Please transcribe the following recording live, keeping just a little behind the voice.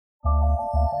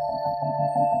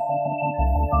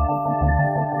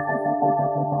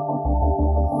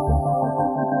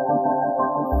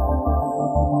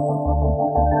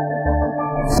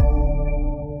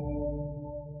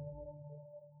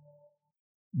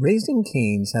Raising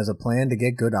Cane's has a plan to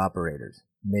get good operators,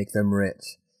 make them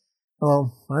rich.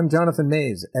 Hello, I'm Jonathan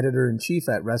Mays, Editor-in-Chief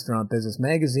at Restaurant Business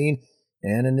Magazine,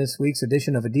 and in this week's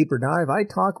edition of A Deeper Dive, I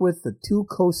talk with the two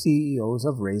co-CEOs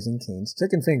of Raising Cane's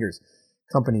Chicken Fingers,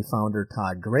 company founder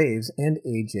Todd Graves and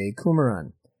AJ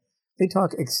Kumaran. They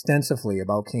talk extensively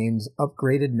about Cane's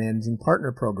upgraded managing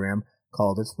partner program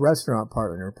called its Restaurant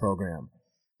Partner Program.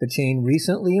 The chain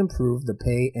recently improved the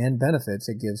pay and benefits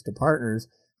it gives to partners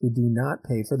who do not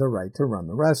pay for the right to run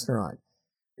the restaurant.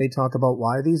 They talk about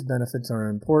why these benefits are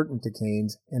important to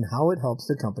Cane's and how it helps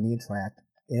the company attract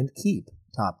and keep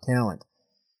top talent.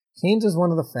 Cane's is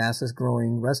one of the fastest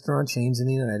growing restaurant chains in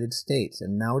the United States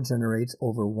and now generates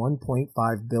over $1.5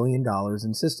 billion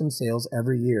in system sales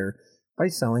every year by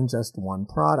selling just one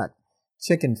product,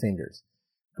 chicken fingers.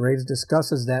 Graves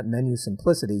discusses that menu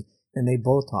simplicity, and they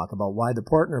both talk about why the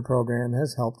partner program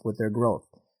has helped with their growth.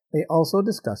 They also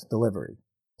discuss delivery.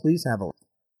 Please have a look.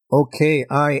 Okay,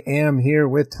 I am here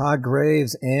with Todd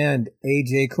Graves and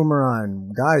AJ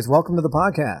Kumaran. Guys, welcome to the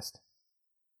podcast.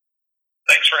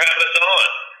 Thanks for having us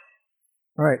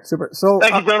on. All right, super. So,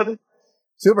 thank you, Jonathan.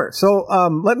 Super. So,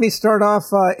 let me start off,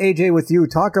 AJ, with you.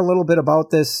 Talk a little bit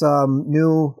about this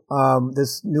new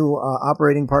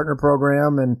operating partner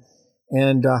program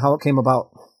and how it came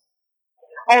about.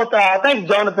 Thanks,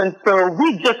 Jonathan. So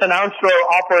we just announced to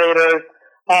our operators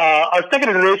our second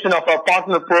iteration of our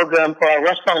partner program for our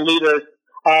restaurant leaders.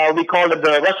 We called it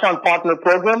the Restaurant Partner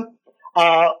Program.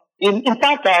 In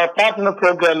fact, our partner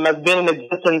program has been in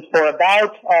existence for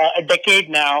about a decade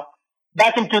now.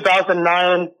 Back in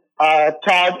 2009,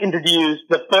 Todd introduced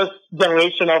the first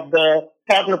generation of the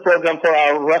partner program for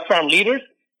our restaurant leaders.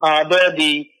 They're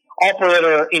the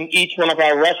operator in each one of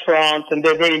our restaurants, and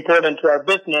they're very important to our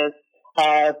business.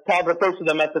 Todd refers to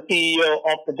them as the CEO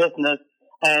of the business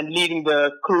and leading the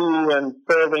crew and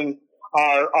serving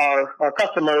our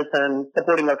customers and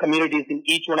supporting our communities in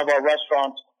each one of our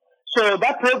restaurants. So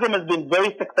that program has been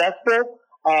very successful.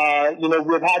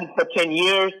 We've had it for 10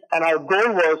 years, and our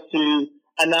goal was to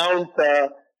announce a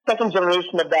second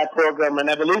generation of that program, an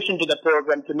evolution to the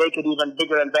program to make it even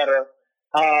bigger and better.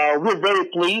 We're very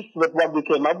pleased with what we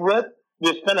came up with.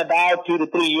 We've spent about 2 to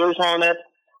 3 years on it.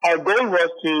 Our goal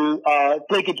was to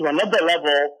take it to another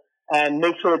level and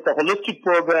make sure it's a holistic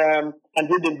program, and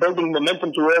we've been building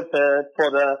momentum towards it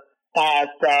for the past,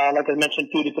 like I mentioned,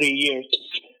 2 to 3 years.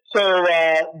 So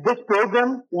this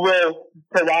program will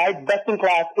provide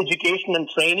best-in-class education and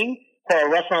training for our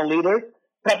restaurant leaders,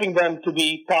 prepping them to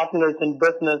be partners in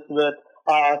business with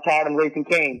Todd and Raising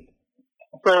Cane's.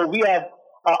 So we have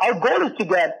our goal is to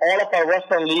get all of our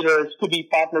restaurant leaders to be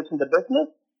partners in the business.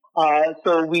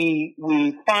 So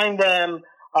we find them,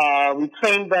 we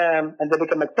train them, and they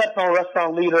become exceptional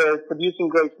restaurant leaders producing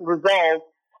great results,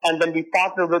 and then we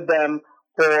partner with them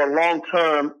for long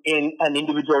term in an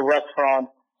individual restaurant.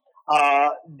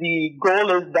 The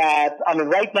goal is that,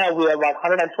 right now we have about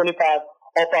 125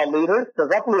 of our leaders, so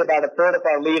roughly about a third of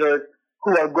our leaders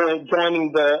who are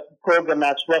joining the program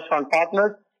as restaurant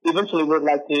partners. Eventually we'd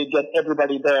like to get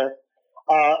everybody there.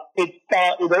 It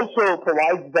also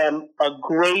provides them a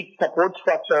great support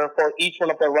structure for each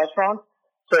one of their restaurants.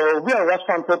 So we are a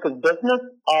restaurant-focused business.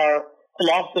 Our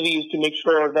philosophy is to make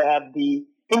sure they have the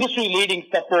industry-leading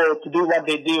support to do what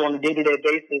they do on a day-to-day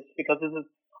basis, because this is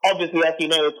obviously, as you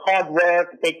know, it's hard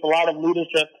work. It takes a lot of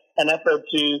leadership and effort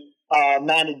to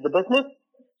manage the business.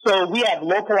 So we have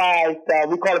localized,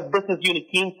 we call it business unit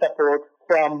team support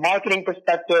from marketing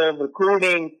perspective,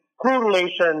 recruiting, crew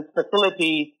relations,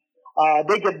 facilities.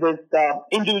 They get this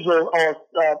individual or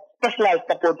specialized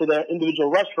support to their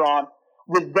individual restaurant,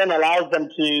 which then allows them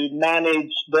to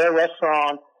manage their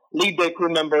restaurant, lead their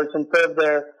crew members, and serve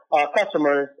their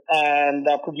customers and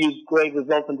produce great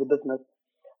results in the business.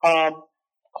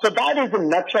 So that is in a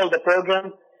nutshell the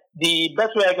program. The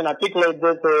best way I can articulate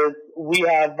this is we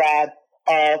have had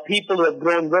people who have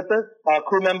grown with us,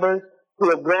 crew members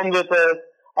who have grown with us,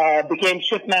 became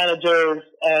shift managers,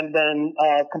 and then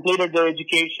completed their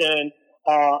education,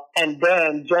 and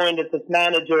then joined us as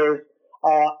managers,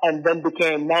 and then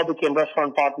became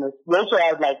restaurant partners. We also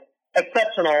have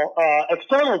exceptional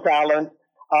external talent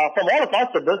from all across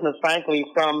the business, frankly,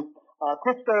 from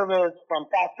quick service, from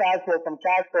fast casual, from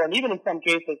casual, and even in some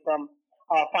cases from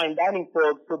fine dining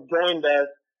folks who joined us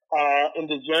in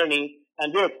this journey,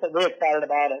 and we're excited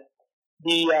about it.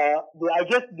 I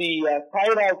guess the tie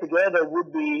it all together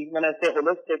would be, when I say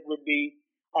holistic, would be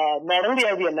not only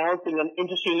are we announcing an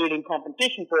industry-leading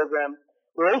compensation program,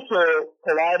 we're also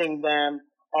providing them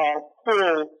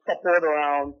full support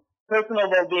around personal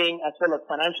well-being as well as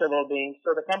financial well-being.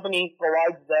 So the company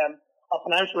provides them a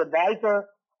financial advisor,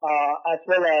 as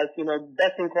well as,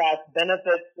 best-in-class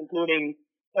benefits, including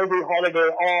every holiday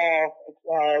off,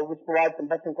 which provides some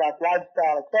best-in-class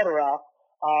lifestyle, etc.,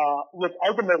 which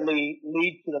ultimately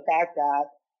leads to the fact that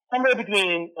somewhere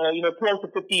between, 12 to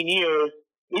 15 years,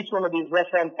 each one of these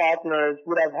restaurant partners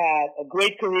would have had a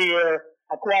great career,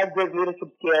 acquired great leadership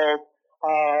skills,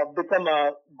 become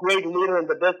a great leader in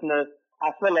the business,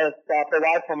 as well as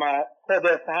provide for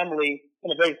their family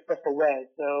in a very special way.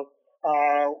 So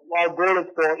our goal is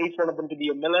for each one of them to be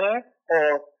a millionaire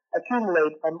or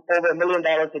accumulate over $1 million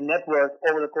in net worth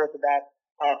over the course of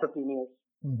that 15 years.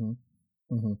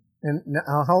 Mm-hmm. Mm-hmm. And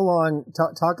now, how long?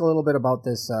 Talk a little bit about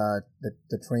this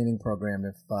the training program,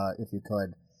 if you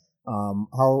could.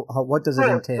 What does it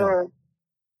entail?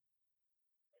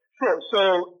 Sure.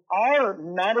 So our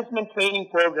management training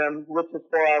program, which is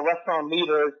for our restaurant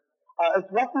leaders, is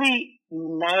roughly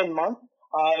 9 months.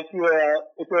 If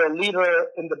you're a leader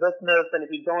in the business and if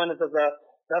you join us as a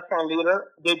restaurant leader,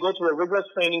 they go through a rigorous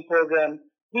training program,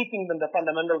 teaching them the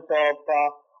fundamentals of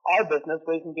our business,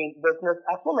 Raising Cane's business,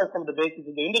 as well as some of the basics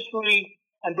of the industry,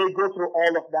 and they go through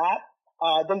all of that.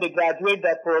 Then they graduate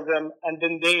that program, and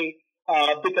then they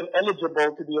become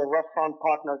eligible to be a restaurant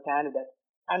partner candidate.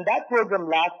 And that program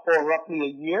lasts for roughly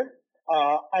a year.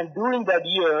 And during that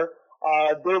year,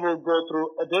 they will go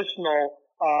through additional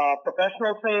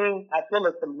professional training as well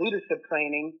as some leadership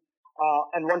training.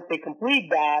 And once they complete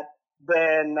that,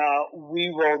 then we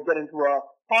will get into a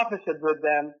partnership with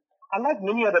them. Unlike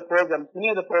many other programs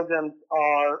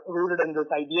are rooted in this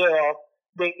idea of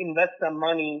they invest some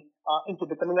money into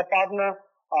becoming a partner.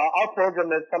 Our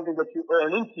program is something that you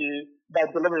earn into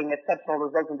by delivering exceptional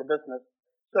results in the business.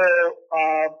 So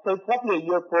it's roughly a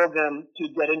year program to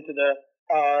get into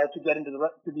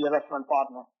to be a restaurant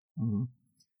partner. Mm-hmm.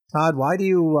 Todd, why do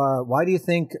you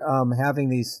think having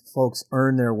these folks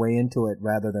earn their way into it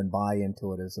rather than buy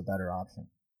into it is a better option?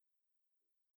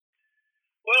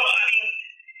 Well,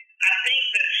 I think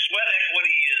that sweat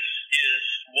equity is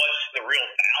what's the real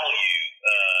value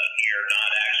here,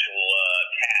 not actual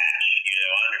cash.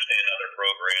 I understand other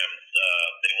programs,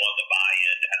 they want the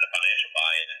buy-in, to have the financial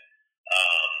buy-in.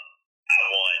 I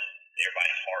want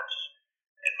everybody's hearts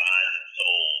and minds and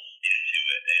souls into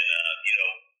it. And,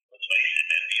 let's face it,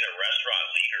 man, being a restaurant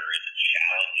leader is a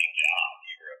challenging job.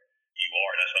 You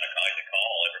are, and that's what I like to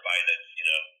call everybody that's,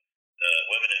 the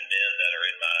women and men that are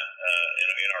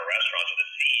in our restaurants are the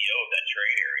CEO of that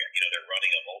trade area. They're running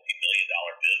a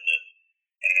multi-million-dollar business,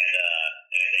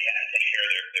 and they have to take care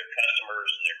of their customers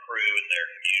and their crew and their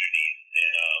communities.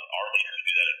 And our leaders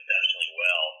do that exceptionally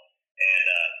well. And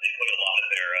they put a lot of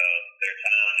their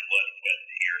time and blood and sweat and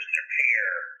tears in their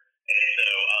care. And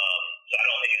so I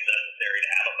don't think it's necessary to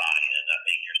have a buy-in. I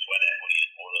think your sweat equity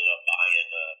is more than a buy-in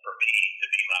for me to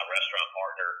be my restaurant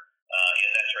partner in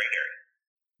that trade area.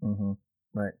 Mm-hmm.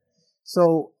 Right.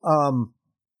 So,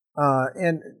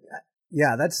 and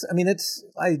yeah,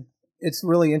 it's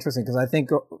really interesting because I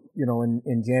think,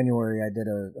 in January I did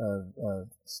a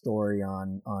story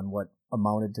on what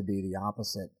amounted to be the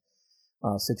opposite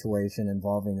situation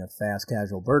involving a fast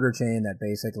casual burger chain that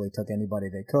basically took anybody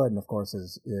they could, and of course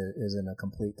is in a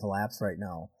complete collapse right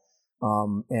now.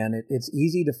 And it's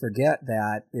easy to forget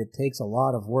that it takes a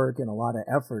lot of work and a lot of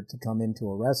effort to come into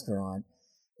a restaurant,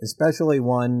 especially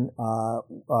one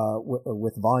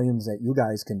with volumes that you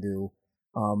guys can do,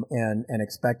 and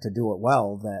expect to do it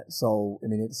well.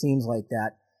 It seems like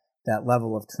that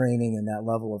level of training and that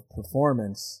level of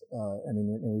performance.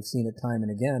 And we've seen it time and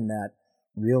again that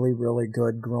really, really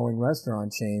good growing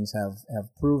restaurant chains have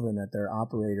proven that their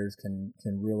operators can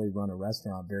really run a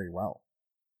restaurant very well.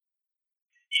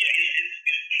 Yeah,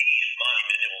 it's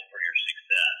monumental for your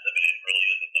success. It really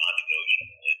is a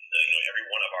non-negotiable. It's every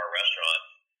one of our restaurants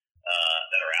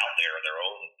that are out there in their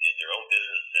own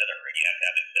business center, and you have to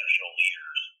have exceptional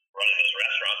leaders running those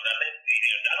restaurants. And I think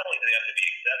not only do they have to be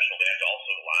exceptional, they have to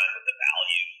also align with the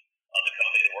values of the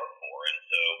company they work for. And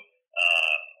so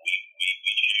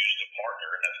we choose to partner,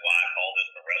 and that's why I call this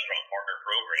the restaurant partner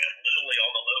program. Literally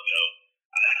on the logo,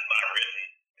 it's my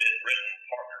written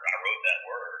partner. I wrote that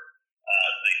word.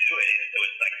 So they do it, and so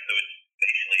it's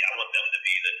basically I want them to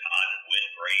be the Todd and Win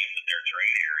Braves of their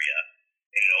trade area.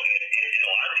 And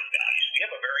align these values. We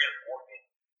have a very important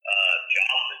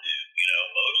job to do.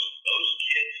 Most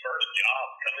kids' first job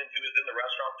coming to is in the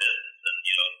restaurant business,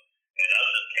 and us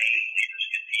as Cane's leaders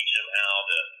can teach them how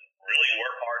to really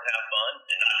work hard and have fun,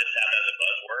 and not just have it as a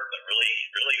buzzword, but really,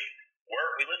 really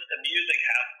work. We listen to music,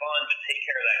 have fun, but take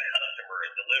care of that customer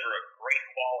and deliver a great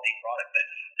quality product,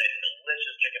 that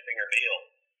delicious chicken finger meal.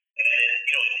 And then,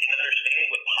 in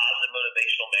understanding what positive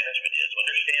motivational management is,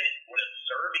 understand what a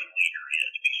serving leader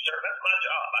is. We serve. That's my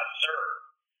job. I serve.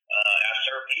 I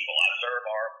serve people. I serve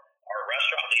our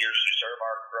restaurant leaders who serve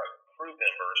our crew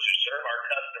members, who serve our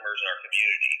customers and our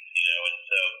communities, and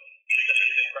so it's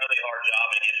an incredibly hard job,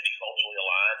 and it has to be culturally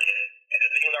aligned. And the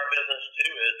thing with our business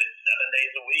too is it's 7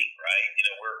 days a week, right?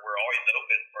 We're always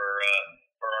open for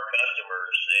our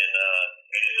customers, and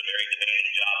it's a very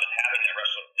demanding job. And having that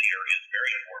restaurant leader is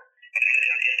very important. And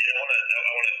I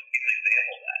want to give an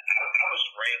example of that. I was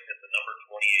ranked as the number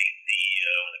 28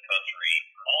 CEO in the country,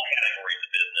 all categories of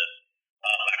business,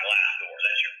 by Glassdoor.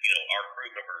 That's our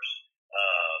crew members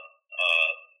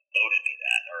voted me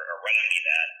that or ranked me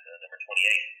that number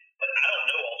 28. But I don't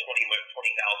know all 20,000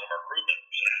 of our crew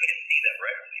members, and I can't see them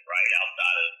regularly, right?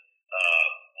 Outside of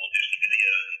we'll do some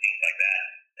videos and things like that.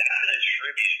 That's an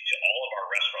attribute to all of our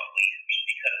restaurant leaders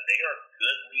because they are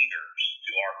good leaders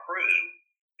to our crew,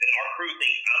 and our crew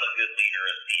thinks I'm a good leader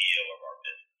as CEO of our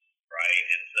business, right?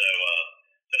 And so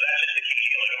that's just the key.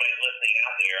 Everybody's listening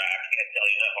out there. I can't tell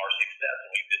you enough our success,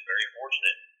 and we've been very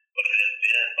fortunate. But it has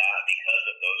been because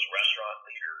of those restaurant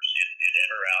leaders in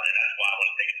and out, and that's why I want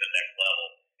to take it to the next level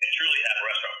and truly have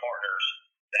restaurant partners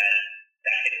that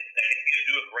can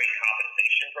do a great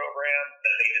compensation program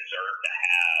that they deserve to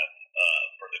have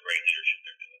for the great leadership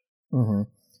they're doing. Mm-hmm.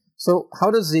 So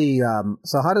how does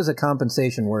the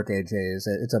compensation work, AJ?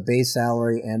 It's a base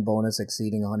salary and bonus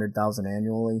exceeding $100,000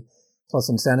 annually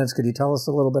plus incentives. Could you tell us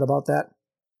a little bit about that?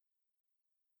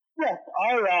 Yes,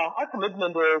 our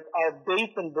commitment is our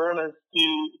base and bonus to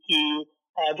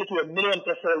get to a minimum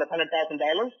threshold of $100,000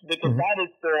 because that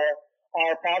is for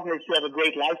our partners to have a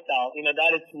great lifestyle.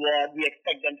 That is what we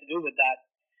expect them to do with that.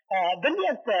 Then we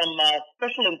have some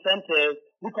special incentives.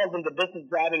 We call them the business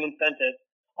driving incentives.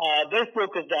 They're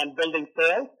focused on building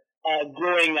sales,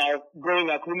 growing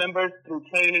our crew members through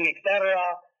training, etc.,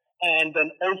 and then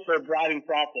also driving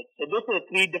profits. So those are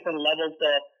 3 different levels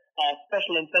of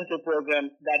special incentive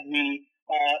programs that we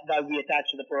attach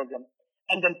to the program.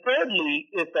 And then thirdly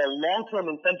is a long-term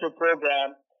incentive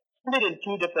program split in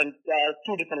two different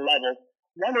levels.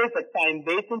 One is a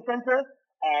time-based incentive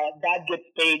that gets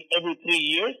paid every 3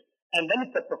 years, and then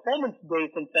it's a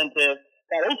performance-based incentive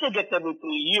that also gets every 3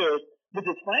 years, which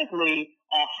is frankly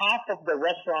half of the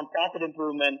restaurant profit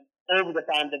improvement over the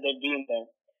time that they've been there.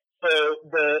 So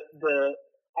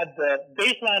at the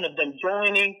baseline of them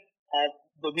joining,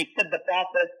 we set the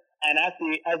profits, and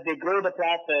as they grow the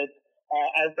profits,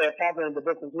 as they're partner in the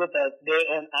business with us, they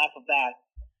earn half of that.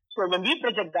 So when we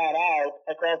project that out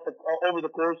over the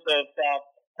course of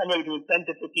somewhere between 10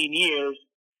 to 15 years,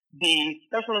 the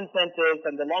special incentives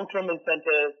and the long-term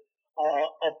incentives,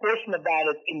 a portion of that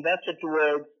is invested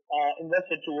towards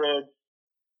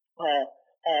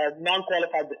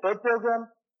non-qualified deferred program,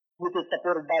 which is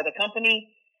supported by the company,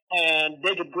 and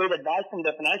they get great advice from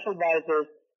their financial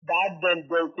advisors. That then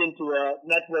goes into a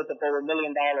net worth of over $1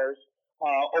 million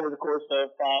over the course of,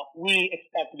 we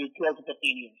expect to be 12 to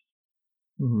 15 years.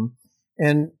 Mm-hmm.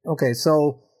 And okay,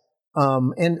 so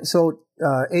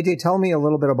AJ, tell me a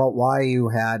little bit about why you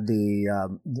had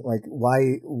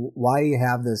why you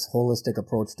have this holistic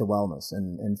approach to wellness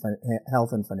and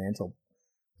health and financial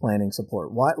planning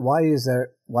support. Why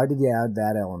did you add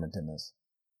that element in this?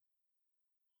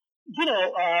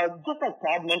 Just like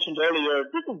Todd mentioned earlier,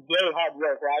 this is very hard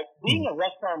work, right? Being a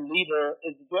restaurant leader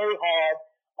is very hard.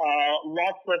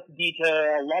 Lots of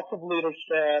detail, lots of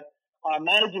leadership.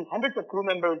 Managing hundreds of crew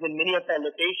members in many of our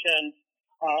locations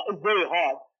is very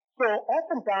hard. So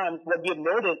oftentimes what we've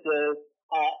noticed is,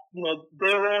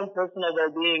 their own personal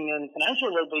well-being and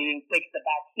financial well-being takes the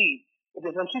back seat.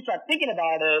 Because once you start thinking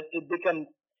about it, it becomes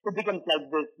like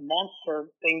this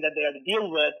monster thing that they have to deal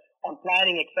with on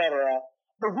planning, etc.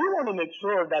 But we want to make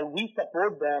sure that we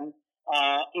support them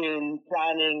in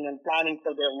planning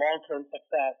for their long-term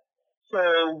success. So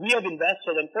we have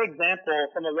invested, and for example,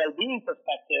 from a well-being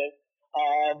perspective,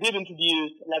 we've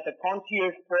introduced like a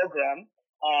concierge program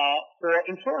for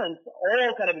insurance,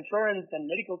 all kind of insurance and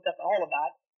medical stuff, all of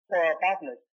that for our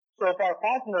partners. So if our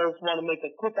partners want to make a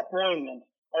quick appointment,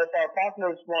 or if our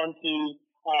partners want to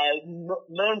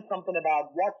learn something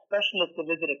about what specialist to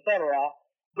visit, etc.,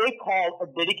 they call a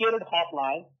dedicated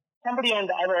hotline. Somebody on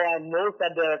the other line knows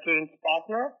that they're a trained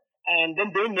partner, and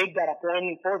then they make that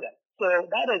appointment for them. So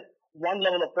that is one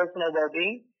level of personal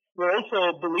well-being. We're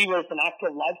also believers in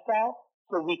active lifestyle,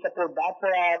 so we support that for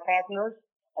our partners.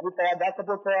 We provide that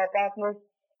support for our partners.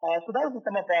 So those are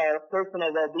some of our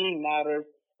personal well-being matters.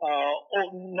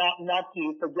 Not to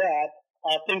forget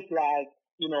things like,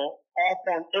 off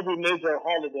on every major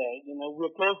holiday.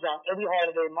 We're closed on every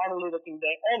holiday, Martin Luther King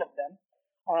Day, all of them.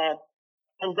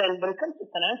 And then when it comes to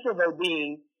financial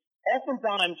well-being,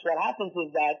 oftentimes what happens is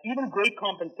that even great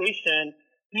compensation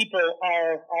people,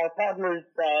 our partners,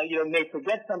 may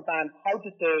forget sometimes how to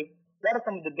say what are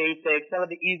some of the basics, what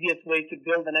are the easiest ways to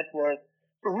build a network.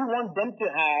 So we want them to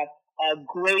have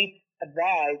great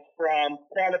advice from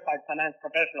qualified finance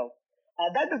professionals.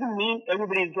 That doesn't mean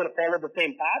everybody is going to follow the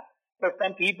same path. For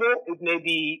some people, it may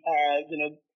be,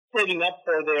 saving up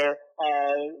for their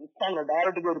son or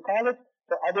daughter to go to college.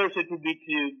 For others, it would be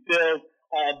to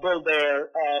build their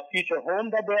future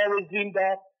home that they always dreamed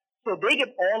of. So they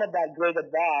get all of that great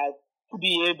advice to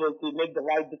be able to make the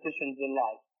right decisions in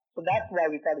life. So that's why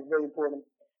we thought it's very important.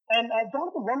 And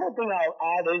Jonathan, one more thing I'll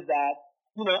add is that,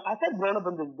 as I've grown up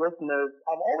in this business,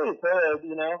 I've always heard,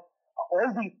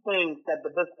 all these things that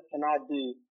the business cannot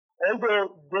do.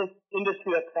 Although this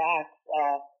industry attracts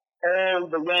all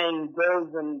the young girls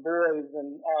and boys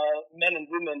and men and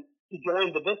women to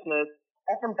join the business,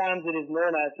 oftentimes it is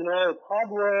known as, it's hard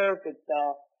work, it's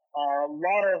a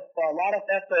lot of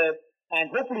effort, and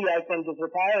hopefully I can just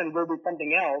retire and go do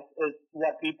something else is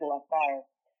what people aspire.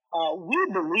 We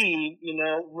believe,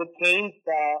 with Canes,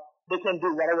 they can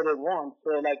do whatever they want.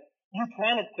 So like you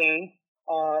can at Canes,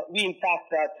 we in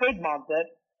fact trademarked it.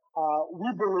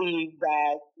 We believe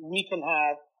that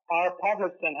our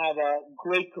partners can have a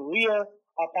great career.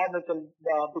 Our partners can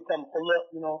become,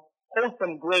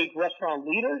 wholesome, great restaurant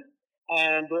leaders,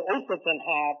 and they also can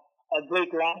have a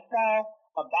great lifestyle,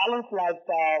 a balanced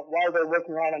lifestyle while they're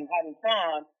working hard and having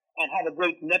fun, and have a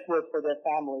great network for their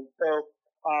family. So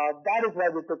that is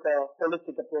why we took a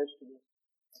holistic approach to this.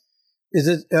 Is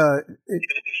it? Hear about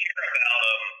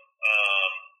them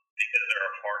because they're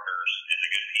our partners and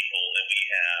they're good people, and we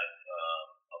have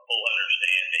a full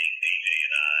understanding, AJ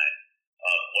and I,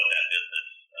 of what that business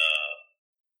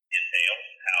entails,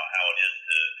 how it is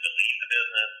to lead the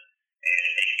business and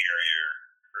take care of your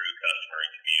crew, customer,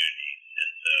 and communities.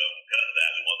 And so because of that,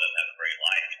 we want them to have a great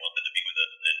life. We want them to be with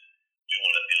us, and then we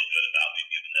want to feel good about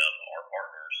giving them, our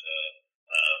partners,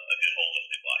 a good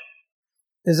holistic life.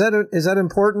 Is that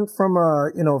important from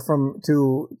to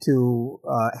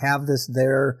have this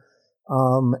there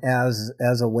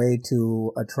as a way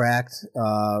to attract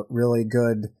really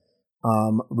good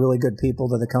people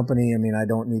to the company? I mean, I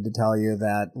don't need to tell you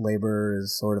that labor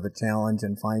is sort of a challenge,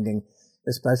 and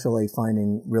especially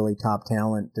finding really top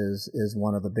talent is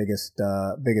one of the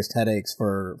biggest headaches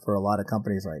for a lot of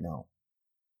companies right now.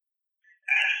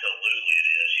 Absolutely, it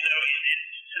is.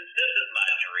 Since this is my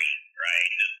dream,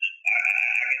 right?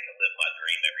 I get to live my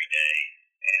dream every day,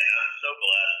 and I'm so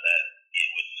blessed that it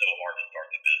was so hard to start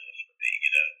the business for me.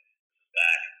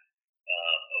 Back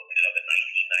opened it up in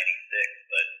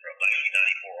 1996, but from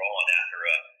 1994 on, after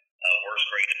a worst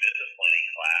grade in business planning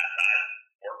class, I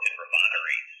worked in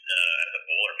refineries as a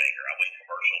boilermaker. I went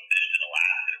commercial, fished in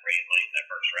Alaska to raise money in that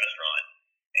first restaurant,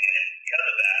 and because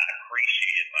of that, I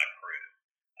appreciated my crew.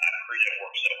 I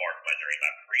worked so hard for my dream.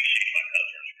 I appreciate my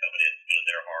customers who come in and spend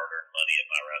their hard-earned money at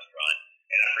my restaurant,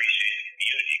 and I appreciate the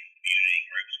community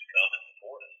groups who come and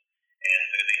support us. And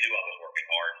so they knew I was working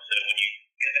hard. So when you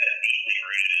get that deeply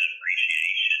rooted in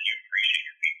appreciation, you appreciate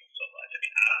your people so much. I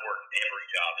mean, I've worked every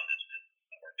job in this business.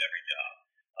 I've worked every job.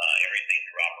 Everything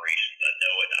through operations, I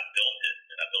know it. I built it,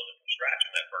 and I built it from scratch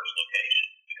in that first location.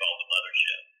 We call it the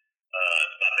mothership.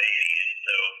 It's my baby, and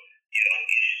so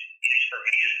it's for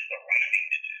me, it's the right thing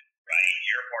to do. Right?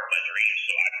 You're a part of my dream,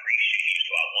 so I appreciate you.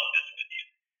 So I want this with you.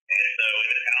 And so it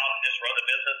was how I just run the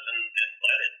business and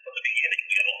led it from the beginning.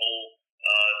 We have a whole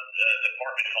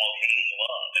department called Canes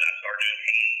Love, and I started doing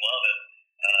Canes Love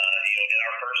in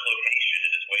our first location,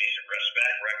 and it's ways of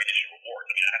respect, recognition, rewards.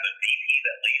 I mean, I have a VP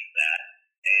that leads that,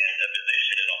 and a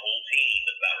position and a whole team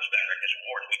that's about respect, recognition,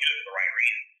 rewards. We do it for the right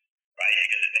reasons, right?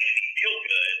 Because it makes me feel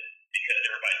good because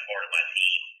everybody's part of my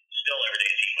team. Still every day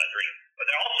achieve my dream. But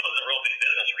there also is a real big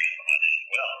business reason behind it as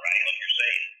well, right? Like you're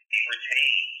saying, it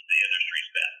retains the industry's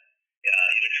best.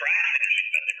 It attracts industry's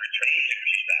best. It retains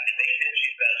industry's best. It makes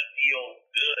industry's best feel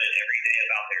good every day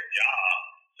about their job.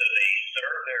 So they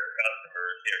serve their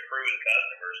customers, their crew and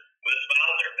customers, with a smile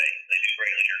on their face. They do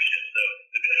great leadership. So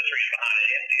the business reason behind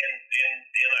it,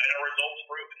 and our results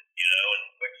prove it. In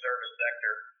the quick service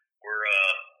sector,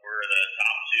 we're the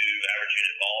top 2 average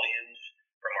unit volumes.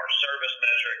 From our service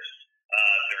metrics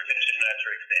to retention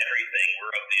metrics to everything,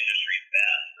 we're of the industry's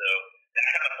best. So that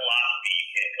kind of philosophy, you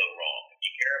can't go wrong. If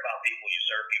you care about people, you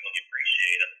serve people, you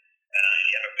appreciate them, and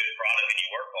you have a good product and you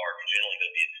work hard, you're generally going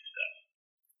to be a success.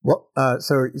 Well,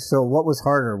 so what was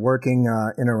harder, working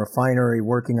in a refinery,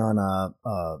 working on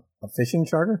a fishing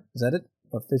charter? Is that it?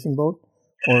 A fishing boat,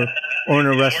 or in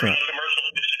a restaurant? Commercial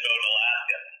fishing boat in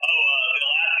Alaska. The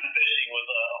Alaskan fishing was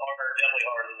definitely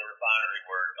harder than the refinery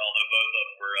work, although both of them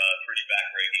were pretty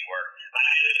backbreaking work.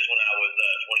 I did this when I was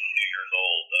 22 years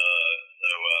old,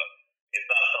 so it's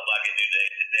not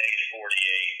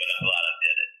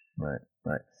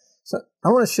I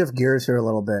want to shift gears here a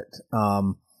little bit.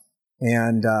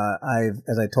 And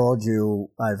as I told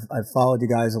you, I've followed you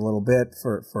guys a little bit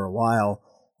for a while.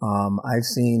 I've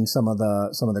seen some of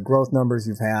the growth numbers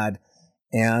you've had,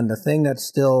 and the thing that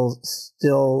still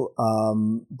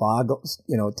boggles,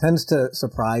 tends to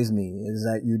surprise me is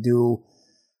that you do,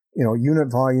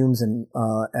 unit volumes in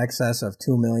excess of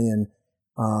 2 million,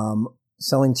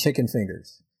 selling chicken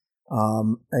fingers.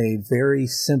 A very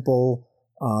simple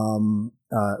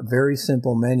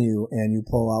menu, and you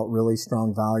pull out really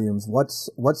strong volumes. What's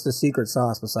the secret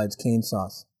sauce besides cane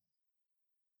sauce?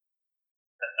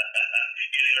 Is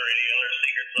there any other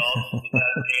secret sauce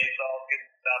besides cane sauce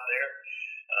out there?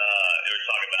 You were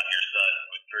talking about your son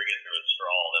drinking through a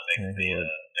straw. That makes me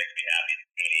happy.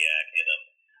 Maniac,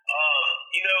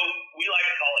 we like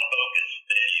to call it focus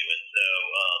menu, and so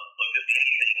look, there's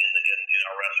anything in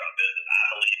our restaurant business. I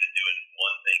believe in doing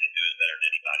one thing and do it better than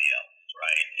anybody else,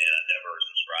 right? And I never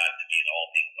subscribe to being all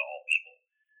things to all people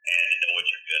and know what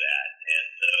you're good at. And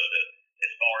so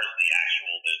as far as the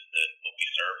actual what we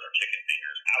serve, our chicken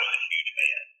fingers, I was a huge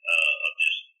fan of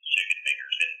just chicken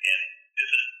fingers. And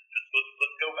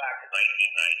let's go back to 1990,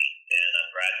 and I'm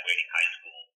graduating high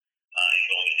school and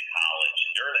going into college.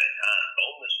 And during that time,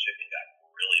 boneless chicken got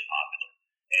really popular.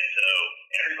 And so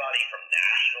everybody from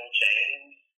national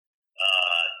chains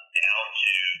down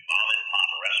to mom and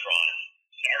pop restaurants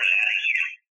started adding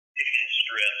chicken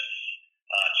strips,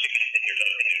 chicken fingers. I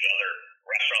think there's other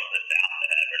restaurants in the South that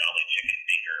had predominantly chicken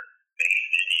finger based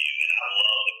menu, and I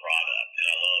love the product and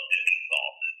I love dipping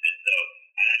sauces. And so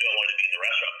I knew I wanted to be in the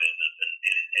restaurant business,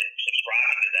 and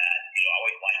subscribing to that, I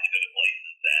always like to go to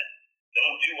places that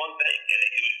don't do one thing and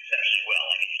they do it exceptionally well.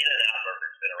 Like a In-N-Out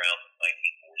Burger's been around since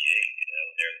 1948.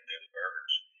 They're the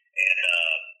burgers,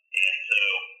 and so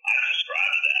I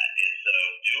subscribe to that. And so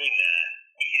doing that,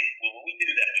 when we do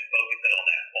that, we focus in on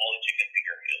that quality chicken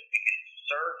finger meal. We can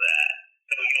serve that.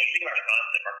 So think of our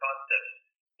concept. Our concept is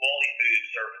quality food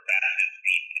served with fast and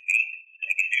speed and convenience. And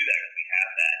we can do that because we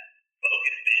have that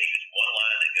focus menu. It's one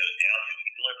line that goes down to we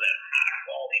can deliver that high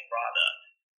quality product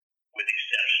with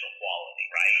exceptional quality,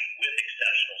 right? With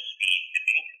exceptional speed and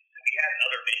convenience. And we have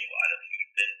other menu items. You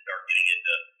would then start getting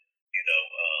into,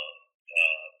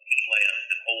 heat lamps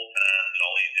and hold times and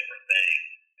all these different things.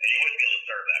 And you wouldn't be able to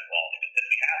serve that quality. But since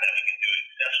we have that, we can do it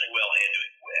exceptionally well and do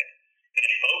it quick. And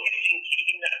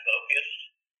keeping that focus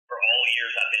for all the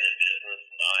years I've been in business,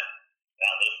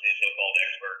 not listening to so-called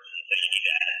experts and saying you need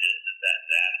to add this, that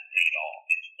has paid off.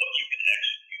 It's what you can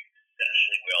execute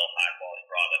exceptionally well, high quality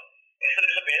product. And so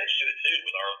there's a advantage to it too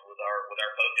with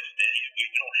our focus menu.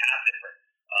 We don't have different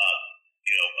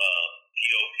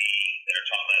POP that are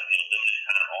talking about limited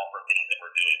time offer things that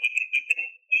we're doing.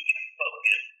 We can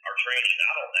focus our training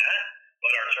not on that,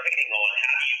 but our training on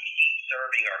how do you keep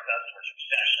serving our customers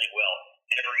exceptionally well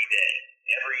every day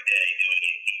doing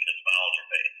it, keeping a smile on your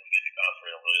face. So we get to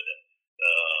concentrate on really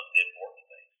the important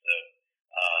things. So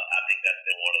I think that's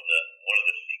been one of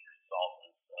the secret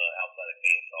sauces outside of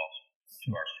cane sauce to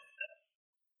our success.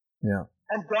 Yeah.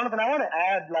 And Jonathan, I want to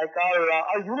add, like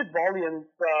our unit volumes,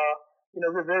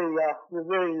 we're very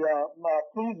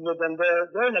pleased with them.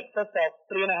 They're in excess of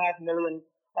 $3.5 million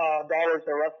dollars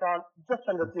a restaurant, just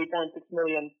under 3.6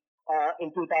 million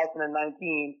in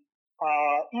 2019.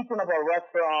 Each one of our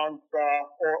restaurants,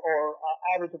 or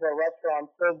average of our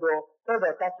restaurants, served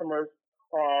our customers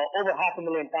over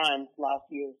 500,000 times last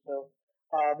year. So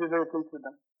we're very pleased with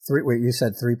them. Wait, you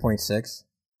said 3.6?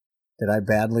 Did I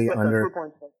badly Yes,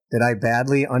 3.6. Did I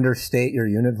badly understate your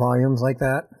unit volumes like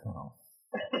that? Oh.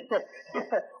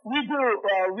 We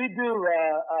do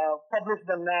publish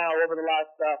them now. Over the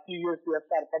last few years, we have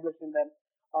started publishing them.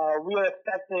 We are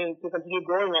expecting to continue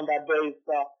growing on that base,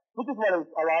 which is what is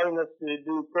allowing us to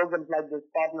do programs like this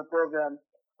partner program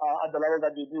at the level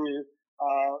that we do.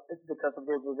 It's because of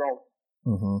those results.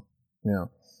 Mm-hmm. Yeah.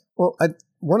 Well,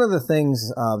 one of the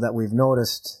things that we've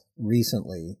noticed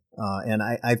recently, and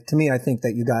to me, I think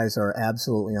that you guys are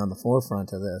absolutely on the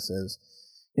forefront of this, is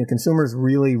consumers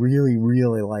really, really,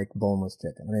 really like boneless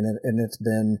chicken. I mean, and it's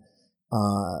been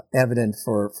evident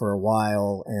for a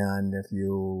while. And if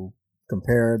you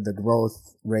compare the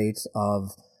growth rates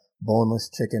of boneless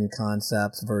chicken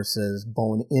concepts versus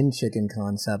bone-in chicken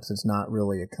concepts, it's not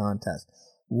really a contest.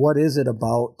 What is it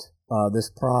about this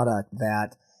product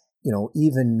that,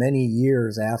 even many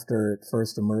years after it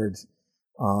first emerged,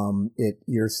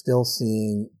 you're still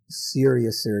seeing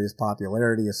serious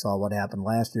popularity? You saw what happened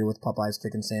last year with Popeye's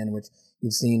chicken sandwich.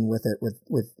 You've seen with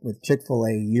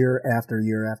Chick-fil-A year after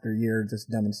year after year, just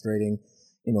demonstrating,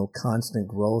 constant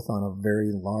growth on a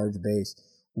very large base.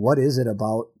 What is it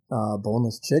about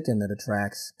boneless chicken that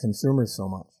attracts consumers so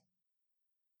much?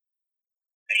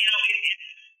 It's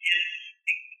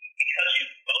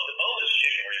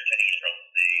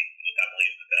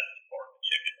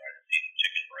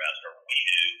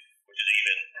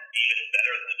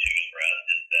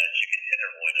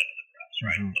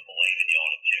right? Mm-hmm. The filet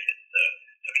mignon of chicken. So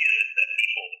to me, it's that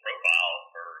equals the profile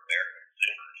for American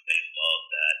consumers. They love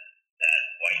that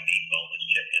white meat boneless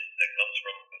chicken that comes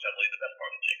from, which I believe, the best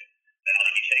part of the chicken. Now,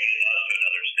 if you take it to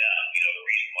another step, the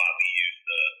reason why we use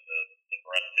the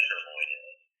breast tenderloin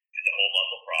is a whole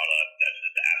muscle product that's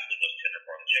the absolute most tender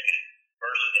part of the chicken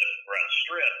versus a breast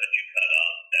strip that you cut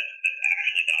up that's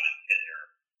actually not as tender.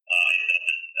 It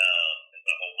doesn't,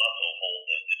 the whole muscle hold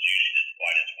the juiciness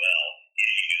quite as well if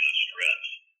you do those strips.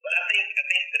 But I think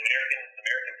the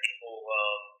American people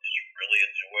just really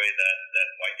enjoy that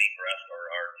white meat breast or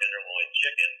our tenderloin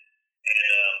chicken,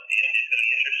 and it's going to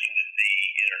be interesting to see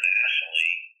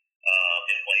internationally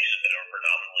in places that are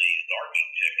predominantly dark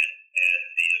meat chicken, and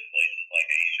see if places like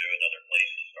Asia and other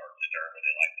places start to turn where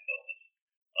they like the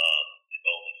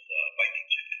boneless white meat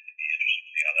chicken. It'd be interesting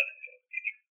to see how that can go in the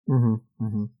future. Mm-hmm.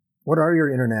 Mm-hmm. What are your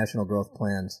international growth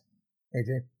plans, AJ?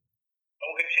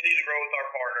 We'll continue to grow with our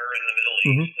partner in the Middle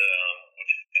Mm-hmm. East,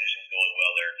 which is going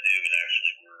well there too. And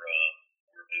actually,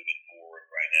 we're moving forward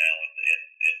right now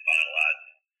and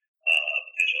finalizing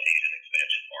potential Asian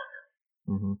expansion partner.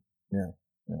 Mm-hmm. Yeah.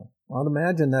 Yeah. I'd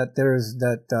imagine that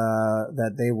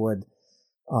that they would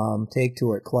take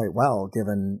to it quite well,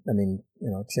 given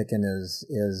chicken is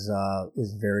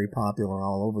very popular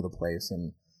all over the place,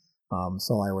 and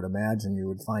so I would imagine you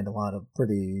would find a lot of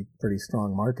pretty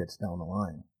strong markets down the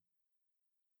line.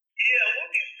 Yeah, what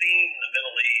we've seen in the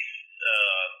Middle East,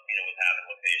 with having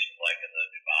locations like in the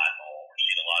Dubai Mall, we're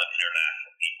seeing a lot of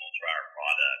international people try our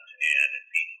product, and it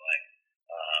seems like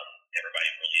everybody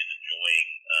really is enjoying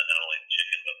not only the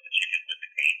chicken, but the chicken with the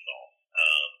cane sauce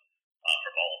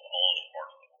from all other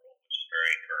parts of the world, which is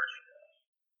very encouraging to us.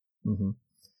 Mm-hmm.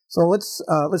 So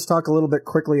let's talk a little bit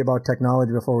quickly about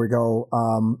technology before we go.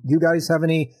 Do you guys have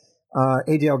any?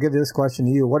 AJ, I'll give this question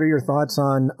to you. What are your thoughts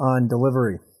on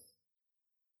delivery?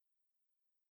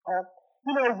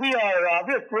 We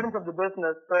are students of the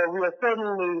business, so we are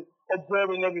certainly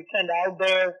observing every trend out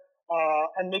there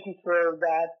and making sure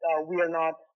that we are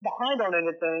not behind on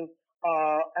anything,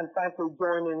 and frankly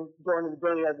joining the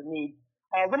journey as it needs.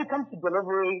 When it comes to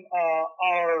delivery,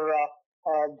 our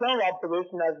general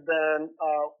observation has been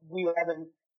we haven't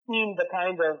seen the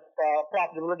kind of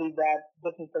profitability that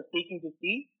businesses are seeking to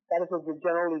see. That is what we're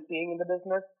generally seeing in the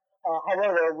business.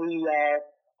 However,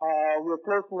 we're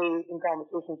closely in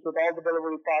conversations with all the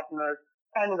delivery partners,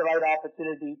 finding the right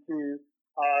opportunity to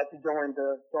join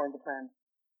the plan.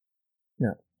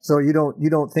 Yeah. So you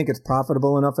don't think it's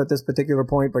profitable enough at this particular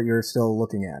point, but you're still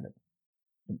looking at it.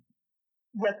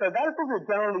 Yes, sir. That is what we're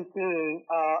generally seeing.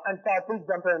 And Todd, please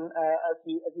jump in as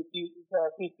you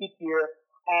speak here.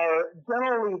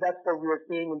 Generally, that's what we're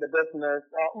seeing in the business.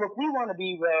 Look, we want to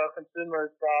be where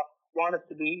consumers want us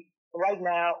to be. Right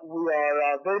now, we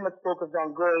are very much focused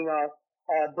on growing our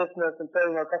business and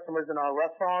serving our customers in our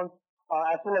restaurants,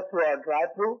 as well as through our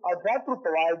drive-thru. Our drive-thru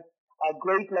provides a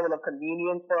great level of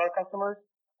convenience for our customers.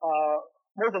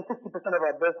 More than 60% of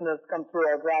our business comes through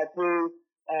our drive-thru,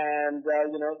 and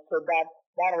so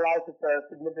that allows us a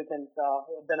significant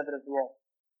benefit as well.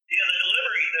 Yeah, the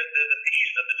delivery, the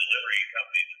piece that the delivery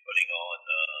companies are putting on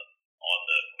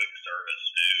the quick service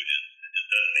food it just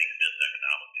doesn't make sense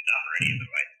economically, not for any of the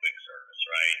right quick service,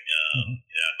 right?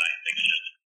 My things just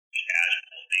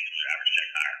casual things which average check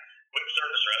higher. Quick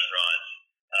service restaurants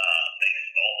make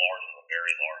small margins with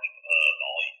very large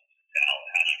volumes.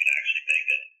 How you can actually make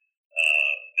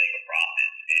a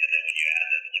profit, and then when you add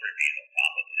the delivery fees on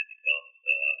top of it, it becomes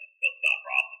not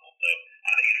profitable. So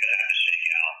I think it's going to have to shake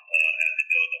out as it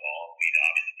goes along. We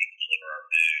obviously people deliver our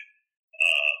food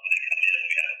when they come in.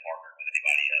 We haven't partnered with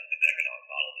anybody else. The economic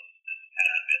model just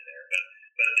hasn't been there.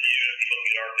 But if people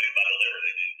get our food by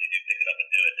delivery, they do pick it up and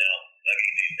do it. Now, like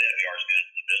you said, we are students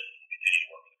of the business. We'll continue to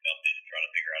work with the companies and try to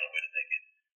figure out a way to make it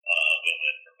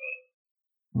win-win for both.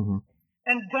 Mm-hmm.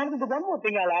 And Jonathan, the one more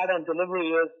thing I'll add on delivery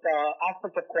is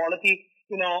aspect of quality.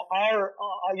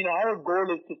 Our goal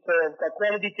is to serve a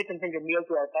quality chicken finger meal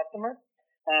to our customers.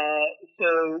 So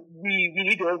we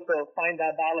need to also find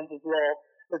that balance as well.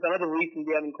 There's another reason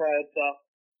we haven't quite,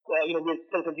 we're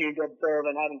still continuing to observe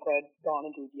and haven't quite gone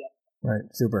into it yet. Right.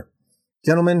 Super.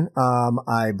 Gentlemen,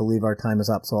 I believe our time is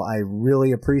up, so I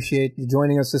really appreciate you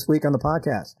joining us this week on the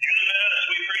podcast. You the best.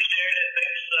 We appreciate it.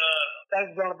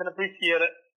 Thanks, Jonathan. Appreciate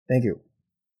it. Thank you.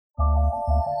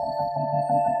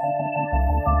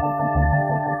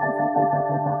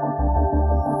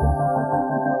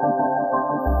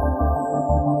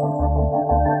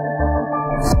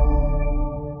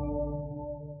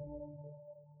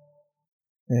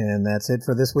 And that's it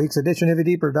for this week's edition of A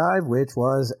Deeper Dive, which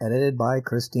was edited by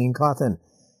Christine Cawthon.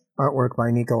 Artwork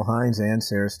by Nico Hines and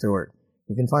Sarah Stewart.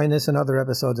 You can find this and other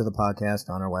episodes of the podcast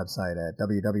on our website at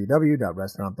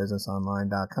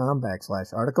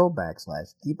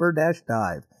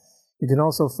www.restaurantbusinessonline.com/article/deeper-dive. You can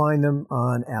also find them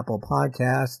on Apple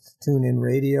Podcasts, TuneIn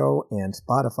Radio, and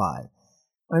Spotify.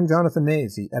 I'm Jonathan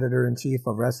Mays, the editor-in-chief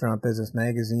of Restaurant Business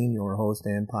Magazine, your host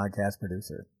and podcast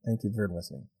producer. Thank you for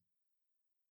listening.